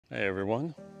Hey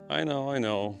everyone. I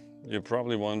know, you're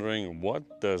probably wondering,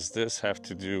 what does this have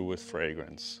to do with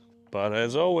fragrance? But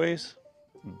as always,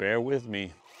 bear with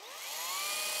me.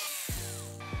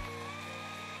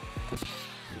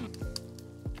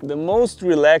 The most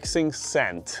relaxing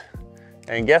scent.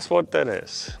 And guess what that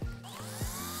is?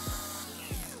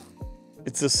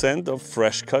 It's the scent of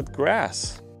fresh cut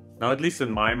grass. Now, at least in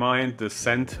my mind, the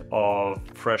scent of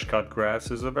fresh cut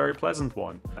grass is a very pleasant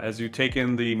one. As you take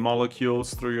in the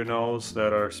molecules through your nose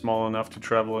that are small enough to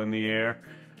travel in the air,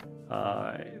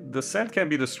 the scent can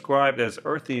be described as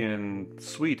earthy and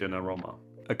sweet in aroma.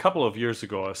 A couple of years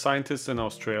ago, a scientist in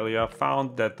Australia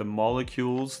found that the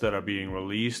molecules that are being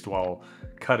released while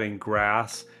cutting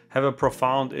grass have a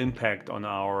profound impact on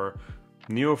our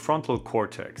neurofrontal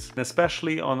cortex,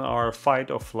 especially on our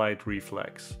fight or flight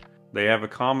reflex. They have a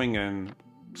calming and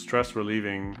stress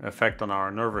relieving effect on our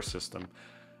nervous system.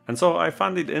 And so I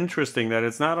find it interesting that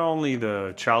it's not only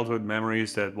the childhood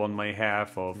memories that one may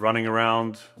have of running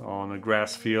around on a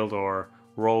grass field or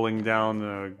rolling down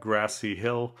a grassy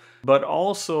hill, but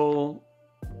also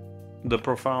the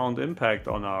profound impact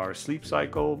on our sleep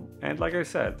cycle and, like I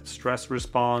said, stress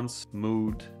response,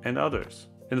 mood, and others.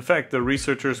 In fact, the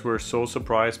researchers were so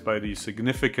surprised by the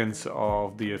significance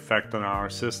of the effect on our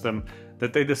system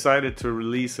that they decided to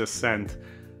release a scent.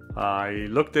 I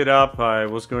looked it up, I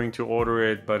was going to order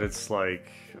it, but it's like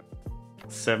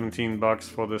 17 bucks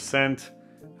for the scent.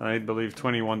 I believe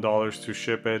 $21 to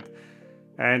ship it.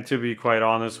 And to be quite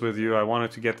honest with you, I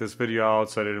wanted to get this video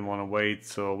out, so I didn't want to wait.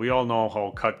 So we all know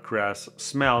how cut grass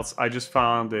smells. I just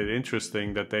found it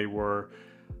interesting that they were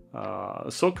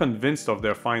so convinced of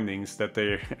their findings that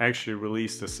they actually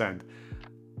released the scent.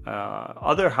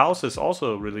 Other houses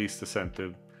also released the scent.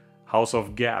 The House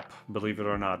of Gap, believe it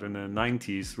or not, in the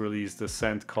 90s released a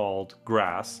scent called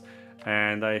Grass.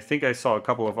 And I think I saw a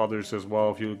couple of others as well.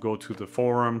 If you go to the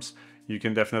forums, you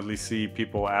can definitely see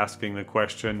people asking the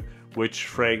question, which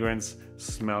fragrance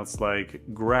smells like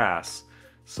grass?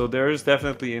 So there is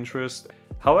definitely interest.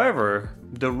 However,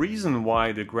 the reason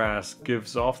why the grass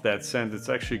gives off that scent, it's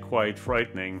actually quite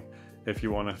frightening if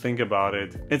you want to think about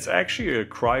it. It's actually a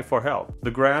cry for help. The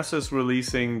grass is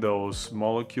releasing those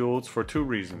molecules for two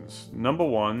reasons. Number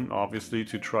one, obviously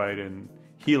to try and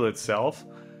heal itself.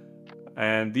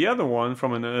 And the other one,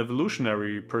 from an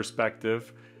evolutionary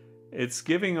perspective, it's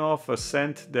giving off a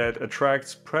scent that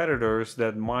attracts predators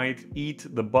that might eat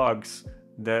the bugs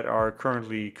that are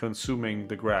currently consuming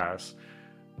the grass.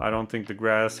 I don't think the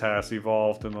grass has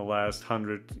evolved in the last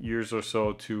 100 years or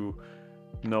so to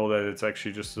know that it's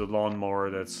actually just a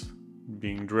lawnmower that's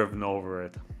being driven over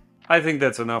it. I think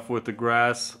that's enough with the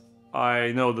grass.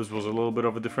 I know this was a little bit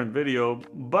of a different video,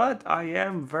 but I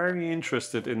am very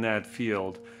interested in that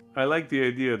field. I like the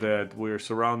idea that we're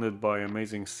surrounded by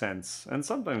amazing scents, and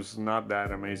sometimes not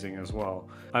that amazing as well.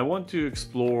 I want to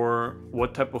explore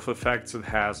what type of effects it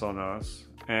has on us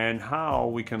and how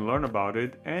we can learn about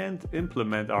it and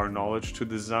implement our knowledge to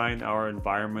design our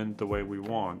environment the way we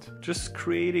want. Just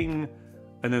creating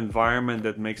an environment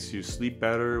that makes you sleep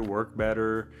better, work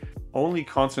better, only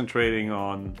concentrating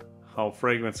on how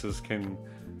fragrances can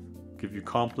give you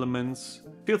compliments.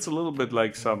 Feels a little bit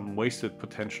like some wasted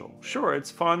potential. Sure,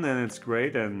 it's fun and it's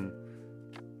great, and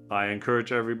I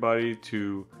encourage everybody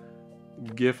to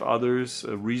give others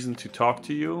a reason to talk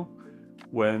to you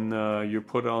when you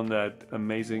put on that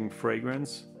amazing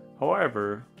fragrance.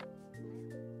 However,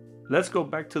 let's go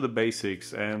back to the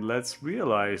basics and let's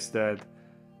realize that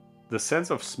the sense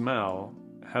of smell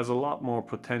has a lot more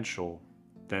potential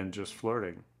than just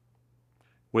flirting.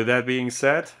 With that being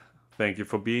said, thank you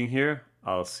for being here.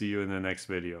 I'll see you in the next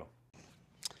video.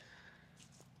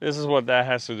 This is what that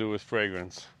has to do with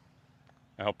fragrance.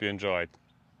 I hope you enjoyed.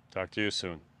 Talk to you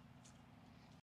soon.